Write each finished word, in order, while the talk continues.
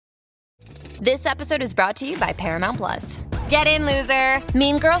This episode is brought to you by Paramount Plus. Get in, loser!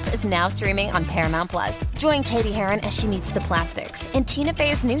 Mean Girls is now streaming on Paramount Plus. Join Katie Heron as she meets the plastics in Tina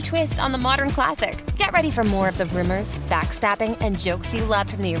Fey's new twist on the modern classic. Get ready for more of the rumors, backstabbing, and jokes you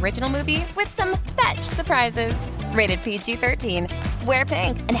loved from the original movie with some fetch surprises. Rated PG-13. Wear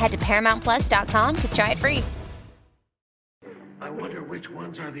pink and head to ParamountPlus.com to try it free. I wonder which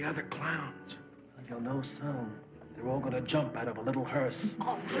ones are the other clowns. You'll know soon. They're all gonna jump out of a little hearse.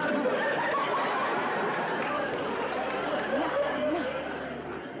 Oh.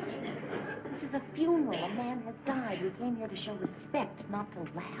 This is a funeral. A man has died. We came here to show respect, not to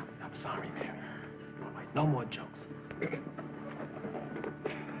laugh. I'm sorry, Mary. All right, no more jokes.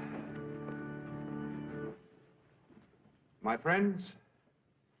 My friends,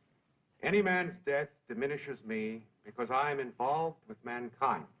 any man's death diminishes me because I am involved with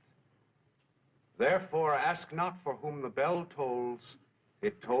mankind. Therefore, ask not for whom the bell tolls,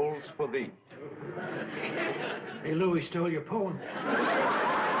 it tolls for thee. Hey, Lou, he stole your poem.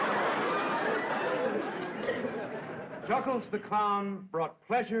 Chuckles the Clown brought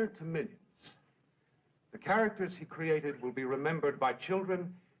pleasure to millions. The characters he created will be remembered by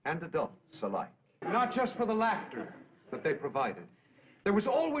children and adults alike. Not just for the laughter that they provided. There was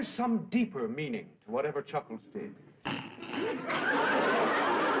always some deeper meaning to whatever Chuckles did.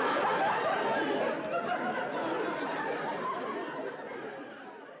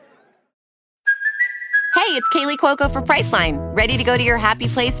 Hey, it's Kaylee Cuoco for Priceline. Ready to go to your happy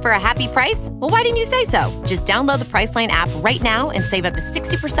place for a happy price? Well, why didn't you say so? Just download the Priceline app right now and save up to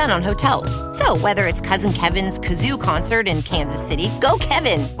 60% on hotels. So whether it's Cousin Kevin's Kazoo Concert in Kansas City, go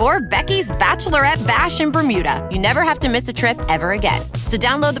Kevin, or Becky's Bachelorette Bash in Bermuda, you never have to miss a trip ever again. So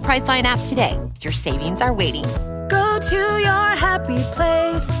download the Priceline app today. Your savings are waiting. Go to your happy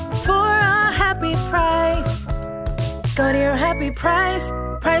place for a happy price. Go to your happy price,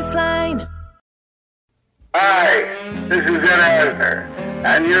 Priceline. Hi, this is Ed Asner,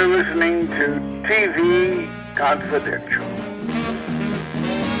 and you're listening to TV Confidential.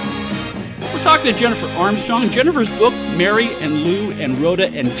 We're talking to Jennifer Armstrong. Jennifer's book, Mary and Lou and Rhoda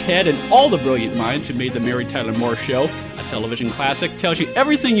and Ted and all the brilliant minds who made the Mary Tyler Moore Show, a television classic, tells you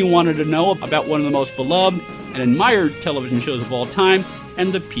everything you wanted to know about one of the most beloved and admired television shows of all time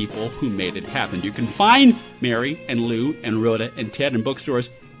and the people who made it happen. You can find Mary and Lou and Rhoda and Ted in bookstores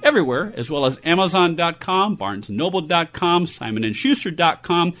everywhere, as well as Amazon.com, BarnesandNoble.com,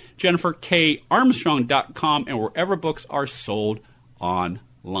 SimonandSchuster.com, JenniferKArmstrong.com, and wherever books are sold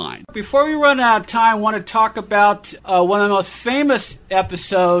online. Before we run out of time, I want to talk about one of the most famous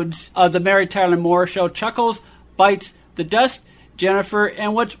episodes of the Mary Tyler Moore Show, Chuckles Bites the Dust, Jennifer.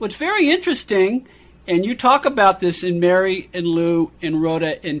 And what's very interesting, and you talk about this in Mary and Lou and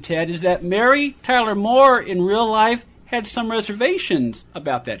Rhoda and Ted, is that Mary Tyler Moore in real life had some reservations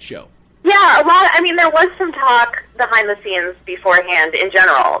about that show. Yeah, a lot. I mean, there was some talk behind the scenes beforehand in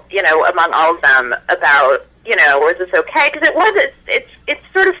general, you know, among all of them about, you know, was this okay? Because it's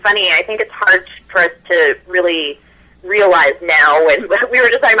sort of funny. I think it's hard for us to really realize now when we were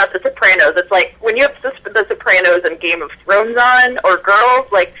just talking about The Sopranos. It's like when you have The Sopranos and Game of Thrones on, or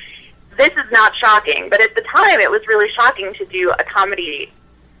Girls, like, this is not shocking. But at the time, it was really shocking to do a comedy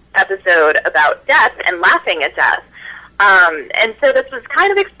episode about death and laughing at death. And so this was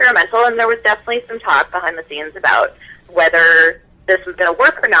kind of experimental, and there was definitely some talk behind the scenes about whether this was going to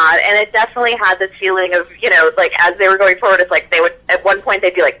work or not, and it definitely had this feeling of, you know, like, as they were going forward, it's like they would, at one point,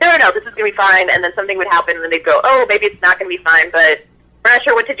 they'd be like, no, this is going to be fine, and then something would happen, and then they'd go, oh, maybe it's not going to be fine, but we're not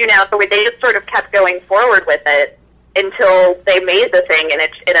sure what to do now, so they just sort of kept going forward with it until they made the thing, and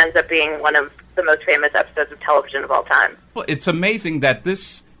it ends up being one of the most famous episodes of television of all time. Well, it's amazing that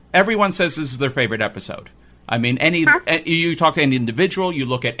everyone says this is their favorite episode. I mean, you talk to any individual, you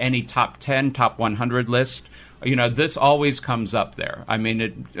look at any top 10, top 100 list, you know, this always comes up there. I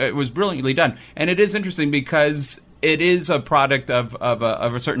mean, it was brilliantly done. And it is interesting because it is a product of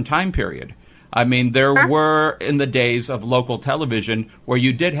a certain time period. I mean, there were, in the days of local television, where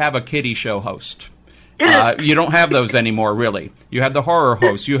you did have a kiddie show host. You don't have those anymore, really. You had the horror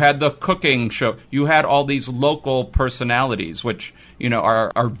host. You had the cooking show. You had all these local personalities, which, you know,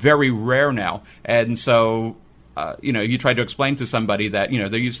 are very rare now. And so, you know, you try to explain to somebody that, you know,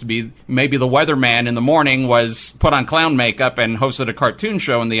 there used to be maybe the weatherman in the morning was put on clown makeup and hosted a cartoon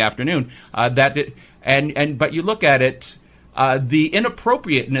show in the afternoon. But you look at it, the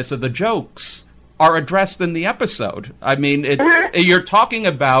inappropriateness of the jokes are addressed in the episode. I mean, you're talking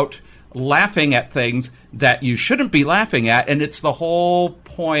about laughing at things that you shouldn't be laughing at, and it's the whole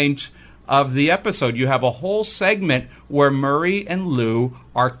point of the episode. You have a whole segment where Murray and Lou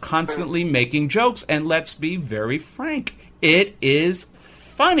are constantly making jokes, and let's be very frank, it is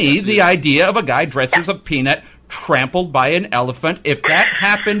funny, the idea of a guy dressed as a peanut trampled by an elephant. If that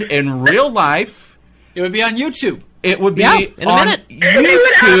happened in real life, it would be on YouTube. It would be in a on minute.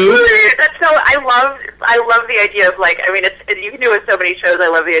 YouTube. That's so. I love the idea of like. I mean, you can do it with so many shows. I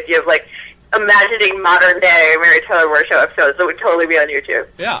love the idea of like imagining modern day Mary Tyler Moore Show episodes that would totally be on YouTube.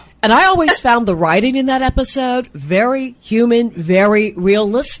 Yeah. And I always found the writing in that episode very human, very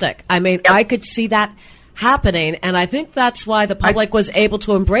realistic. I mean, I could see that happening, and I think that's why the public was able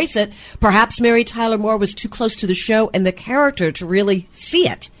to embrace it. Perhaps Mary Tyler Moore was too close to the show and the character to really see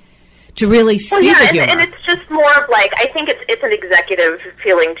it, to really see the humor. And it's just more of like, I think it's an executive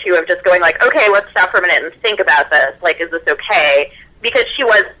feeling too of just going like, okay, let's stop for a minute and think about this. Like, is this okay? Because she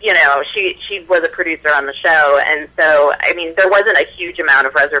was, she was a producer on the show, and so, I mean, there wasn't a huge amount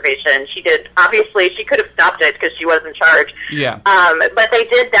of reservation. She could have stopped it because she was in charge. Yeah. But they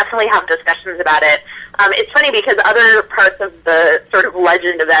did definitely have discussions about it. It's funny because other parts of the sort of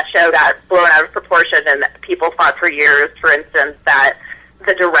legend of that show got blown out of proportion, and people thought for years, for instance, that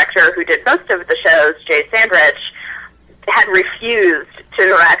the director who did most of the shows, Jay Sandrich, had refused to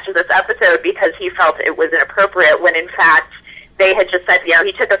direct this episode because he felt it was inappropriate, when in fact they had just said,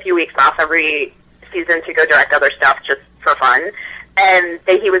 he took a few weeks off every season to go direct other stuff just for fun. And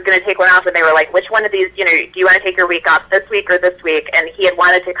he was going to take one off, and they were like, which one of these, do you want to take your week off this week or this week? And he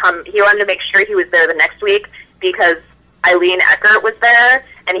wanted to make sure he was there the next week because Eileen Eckert was there,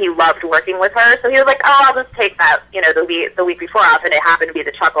 and he loved working with her. So he was like, I'll just take that, the week before off, and it happened to be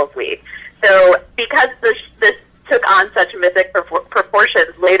the Chuckles week. So because this took on such mythic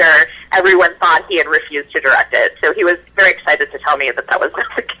proportions later, everyone thought he had refused to direct it. So he was very excited to tell me that was not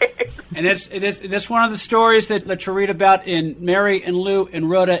the case. And it's one of the stories that you read about in Mary and Lou and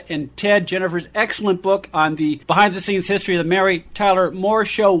Rhoda and Ted, Jennifer's excellent book on the behind-the-scenes history of the Mary Tyler Moore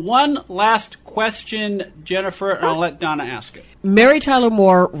Show. One last question, Jennifer, and I'll let Donna ask it. Mary Tyler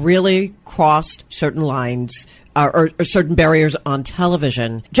Moore really crossed certain lines or certain barriers on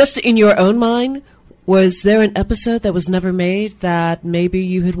television. Just in your own mind, was there an episode that was never made that maybe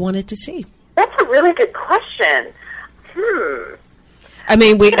you had wanted to see? That's a really good question. I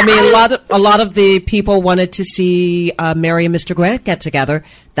mean, a lot of the people wanted to see Mary and Mr. Grant get together.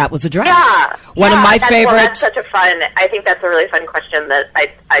 That was addressed. Yeah, one of my favorites. Well, that's such a fun. I think that's a really fun question that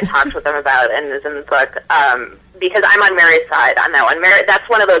I talked with them about and is in the book. Because I'm on Mary's side on that one. That's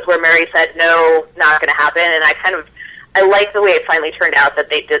one of those where Mary said no, not going to happen, and I like the way it finally turned out that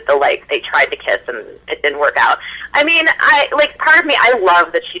they did they tried to kiss and it didn't work out. I mean, part of me, I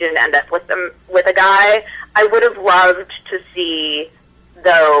love that she didn't end up with a guy. I would have loved to see,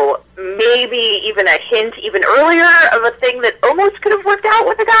 though, maybe even a hint even earlier of a thing that almost could have worked out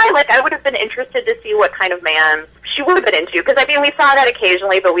with a guy. Like, I would have been interested to see what kind of man she would have been into, because I mean, we saw that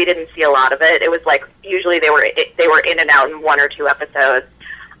occasionally, but we didn't see a lot of it. It was like usually they were in and out in one or two episodes.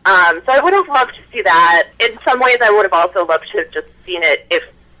 So I would have loved to see that. In some ways, I would have also loved to have just seen it if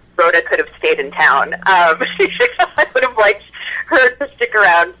Rhoda could have stayed in town. I would have liked her to stick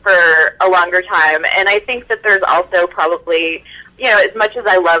around for a longer time. And I think that there's also probably, as much as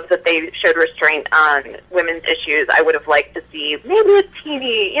I love that they showed restraint on women's issues, I would have liked to see maybe a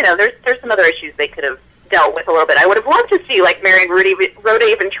teeny, there's some other issues they could have dealt with a little bit. I would have loved to see, like, Mary and Rhoda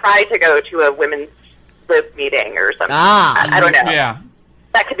even try to go to a women's lib meeting or something. I don't know. Yeah.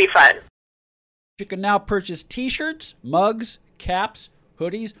 That could be fun. You can now purchase T-shirts, mugs, caps,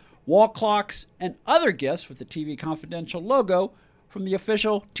 hoodies, wall clocks, and other gifts with the TV Confidential logo from the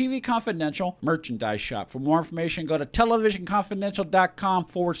official TV Confidential merchandise shop. For more information, go to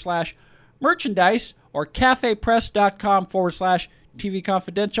televisionconfidential.com/merchandise or cafepress.com/TV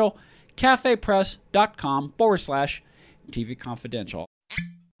Confidential, cafepress.com/TV Confidential.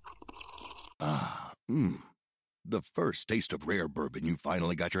 The first taste of rare bourbon you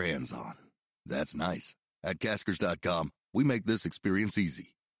finally got your hands on. That's nice. At Caskers.com, we make this experience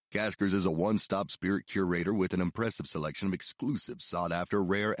easy. Caskers is a one-stop spirit curator with an impressive selection of exclusive, sought-after,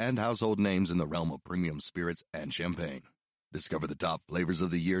 rare, and household names in the realm of premium spirits and champagne. Discover the top flavors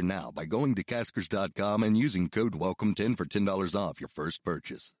of the year now by going to Caskers.com and using code WELCOME10 for $10 off your first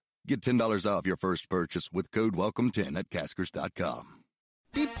purchase. Get $10 off your first purchase with code WELCOME10 at Caskers.com.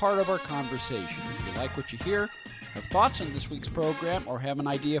 Be part of our conversation. If you like what you hear, have thoughts on this week's program, or have an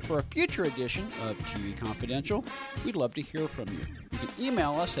idea for a future edition of TV Confidential, we'd love to hear from you. You can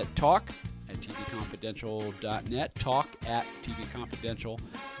email us at talk@tvconfidential.net,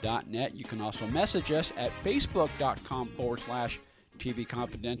 talk@tvconfidential.net. You can also message us at facebook.com/TV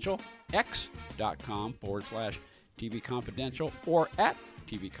Confidential, x.com/TV Confidential, or at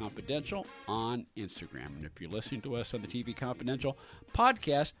TV Confidential on Instagram. And if you're listening to us on the TV Confidential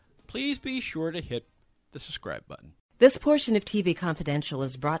podcast, please be sure to hit the subscribe button. This portion of TV Confidential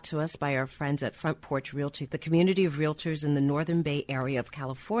is brought to us by our friends at Front Porch Realty, the community of realtors in the Northern Bay Area of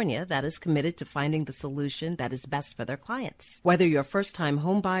California that is committed to finding the solution that is best for their clients. Whether you're a first-time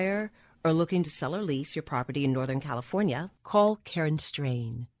home buyer or looking to sell or lease your property in Northern California, call Karen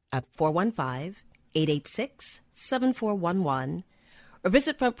Strain at 415-886-7411 or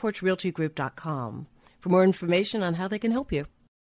visit frontporchrealtygroup.com for more information on how they can help you.